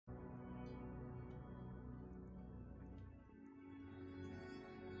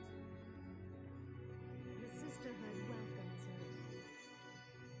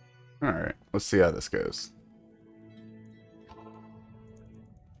Alright, let's see how this goes.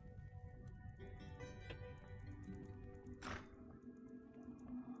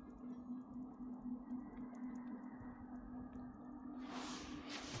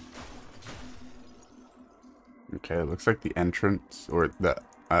 Okay, it looks like the entrance, or the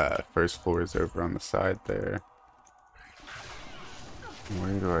first floor is over on the side there.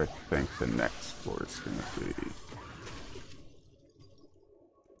 Where do I think the next floor is going to be?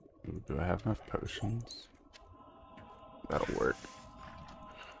 Ooh, do I have enough potions? That'll work.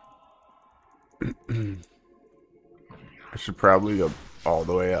 I should probably go all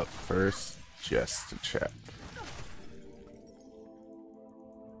the way up first, just to check.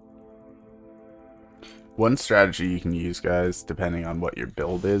 One strategy you can use, guys, depending on what your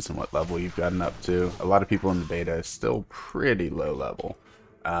build is and what level you've gotten up to. A lot of people in the beta is still pretty low level.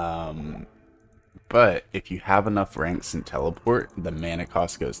 But if you have enough ranks in teleport, the mana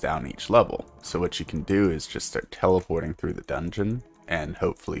cost goes down each level. So what you can do is just start teleporting through the dungeon and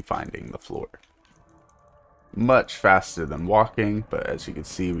hopefully finding the floor. Much faster than walking, but as you can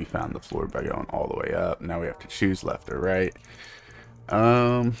see, we found the floor by going all the way up. Now we have to choose left or right.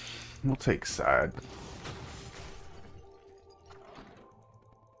 We'll take side.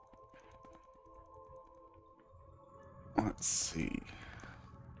 Let's see.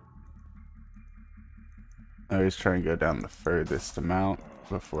 I always try and go down the furthest amount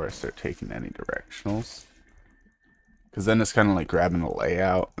before I start taking any directionals. Because then it's kind of like grabbing a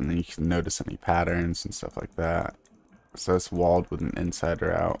layout, and then you can notice any patterns and stuff like that. So it's walled with an inside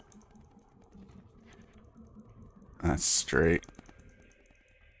route. That's straight.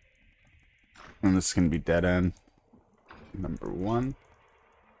 And this is going to be dead end. Number 1.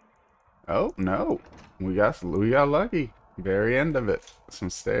 Oh, no. We got lucky. Very end of it. Some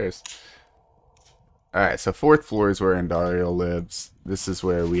stairs. Alright, so 4th floor is where Andariel lives. This is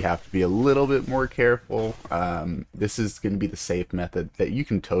where we have to be a little bit more careful. This is going to be the safe method that you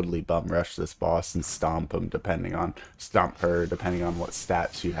can totally bum rush this boss and stomp her depending on what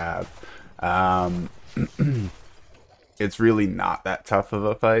stats you have. It's really not that tough of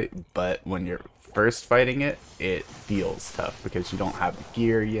a fight, but when you're first fighting it, it feels tough because you don't have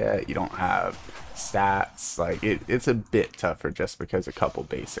gear yet, you don't have stats. Like it's a bit tougher just because a couple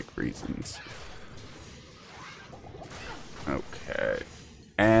basic reasons. Okay,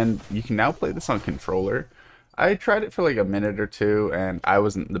 and you can now play this on controller. I tried it for like a minute or two, and I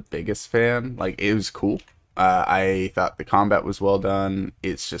wasn't the biggest fan. Like, it was cool. I thought the combat was well done.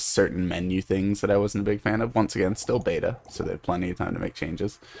 It's just certain menu things that I wasn't a big fan of. Once again, still beta, so they have plenty of time to make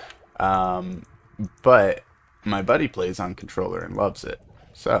changes. But my buddy plays on controller and loves it.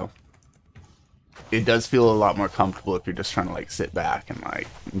 So it does feel a lot more comfortable if you're just trying to like sit back and like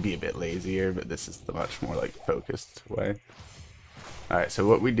be a bit lazier, but this is the much more like focused way. Alright, so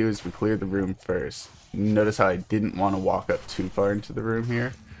what we do is we clear the room first. Notice how I didn't want to walk up too far into the room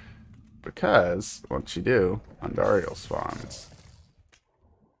here, because once you do, Andariel spawns.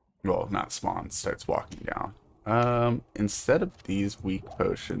 Well, not spawns, starts walking down. Instead of these weak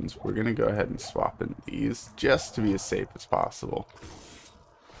potions, we're gonna go ahead and swap in these just to be as safe as possible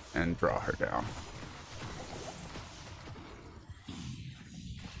and draw her down.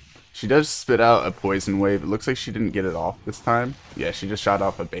 She does spit out a poison wave. It looks like she didn't get it off this time. Yeah, she just shot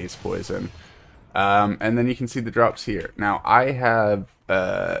off a base poison. And then you can see the drops here. Now, I have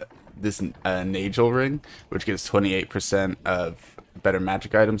this Nagel ring, which gives 28% of better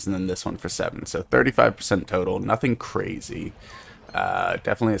magic items, and then this one for 7. So 35% total. Nothing crazy.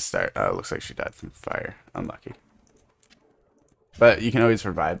 Definitely a start. Looks like she died from fire. Unlucky. But you can always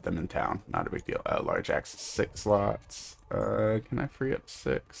revive them in town. Not a big deal. Large axe, 6 slots. Can I free up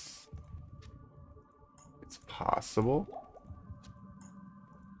 6? It's possible.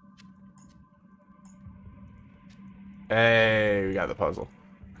 Hey, we got the puzzle.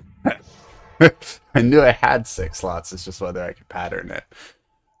 I knew I had 6 slots. It's just whether I could pattern it.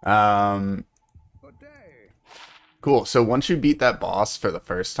 Cool. So once you beat that boss for the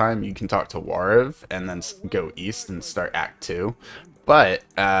first time, you can talk to Warav and then go east and start Act 2. But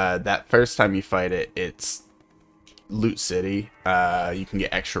that first time you fight it, it's Loot City. You can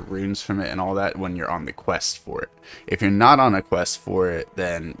get extra runes from it and all that when you're on the quest for it. If you're not on a quest for it,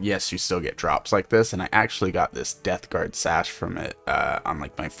 then yes, you still get drops like this. And I actually got this Death Guard sash from it on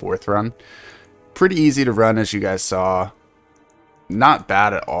like my 4th run. Pretty easy to run, as you guys saw. Not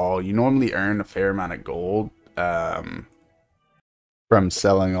bad at all. You normally earn a fair amount of gold from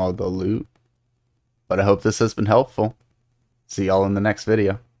selling all the loot. But I hope this has been helpful. See y'all in the next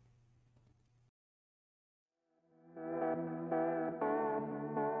video.